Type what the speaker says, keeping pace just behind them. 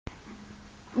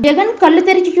జగన్ కళ్ళు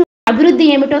తెరిచి అభివృద్ధి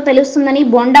ఏమిటో తెలుస్తుందని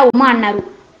బొండా ఉమ అన్నారు.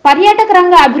 పర్యాటక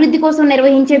రంగ అభివృద్ధి కోసం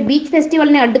నిర్వహించే బీచ్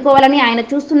ఫెస్టివల్ ని అడ్డుకోవాలని ఆయన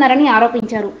చూస్తున్నారని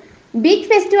ఆరోపించారు. బీచ్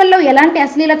ఫెస్టివల్లో ఎలాంటి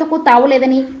అశ్లీలతకు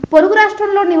తావులేదని, పొరుగు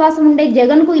రాష్ట్రంలో నివాసం ఉండే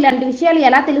జగన్ కు ఇలాంటి విషయాలు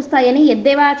ఎలా తెలుస్తాయని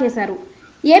ఎద్దేవా చేశారు.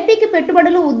 ఏపీకి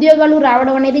పెట్టుబడులు, ఉద్యోగాలు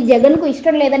రావడం అనేది జగన్ కు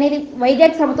ఇష్టం లేదనేది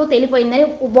వైజాగ్ సభతో తేలిపోయిందని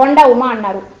బొండా ఉమ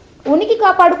అన్నారు. ఉనికి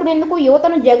కాపాడుకునేందుకు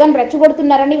యువతను జగన్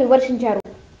రెచ్చగొడుతున్నారని విమర్శించారు.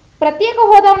 ప్రత్యేక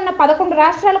హోదా ఉన్న 11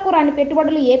 రాష్ట్రాలకు రాని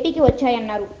పెట్టుబడులు ఏపీకి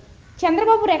వచ్చాయన్నారు.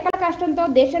 చంద్రబాబు రెక్కల కష్టంతో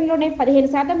దేశంలోనే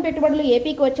 15% పెట్టుబడులు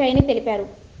ఏపీకి వచ్చాయని తెలిపారు.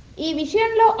 ఈ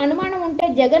విషయంలో అనుమానం ఉంటే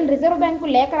జగన్ రిజర్వ్ బ్యాంకు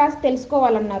లేఖ రాసి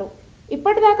తెలుసుకోవాలన్నారు.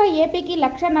 ఇప్పటిదాకా ఏపీకి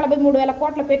 1,43,000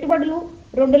 కోట్ల పెట్టుబడులు,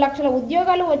 2 లక్షల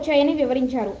ఉద్యోగాలు వచ్చాయని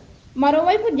వివరించారు.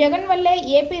 మరోవైపు జగన్ వల్లే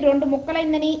ఏపీ 2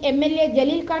 ముక్కలైందని ఎమ్మెల్యే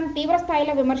జలీల్ ఖాన్ తీవ్ర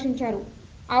స్థాయిలో విమర్శించారు.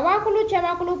 అవాకులు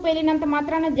చవాకులు పేలినంత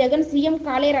మాత్రాన జగన్ సీఎం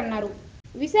కాలేరన్నారు.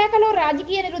 విశాఖలో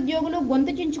రాజకీయ నిరుద్యోగులు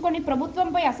గొంతు చించుకొని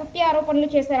ప్రభుత్వంపై అసత్య ఆరోపణలు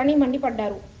చేశారని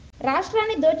మండిపడ్డారు.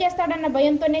 రాష్ట్రాన్ని దోచేస్తాడన్న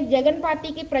భయంతోనే జగన్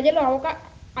పార్టీకి ప్రజలు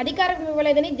అధికారం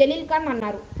ఇవ్వలేదని జలీల్ ఖాన్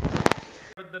అన్నారు.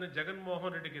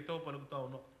 జగన్మోహన్ రెడ్డికి హితవు పలుకుతా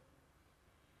ఉన్నాం.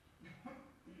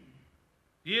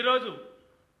 ఈరోజు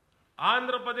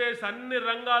ఆంధ్రప్రదేశ్ అన్ని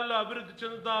రంగాల్లో అభివృద్ధి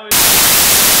చెందుతా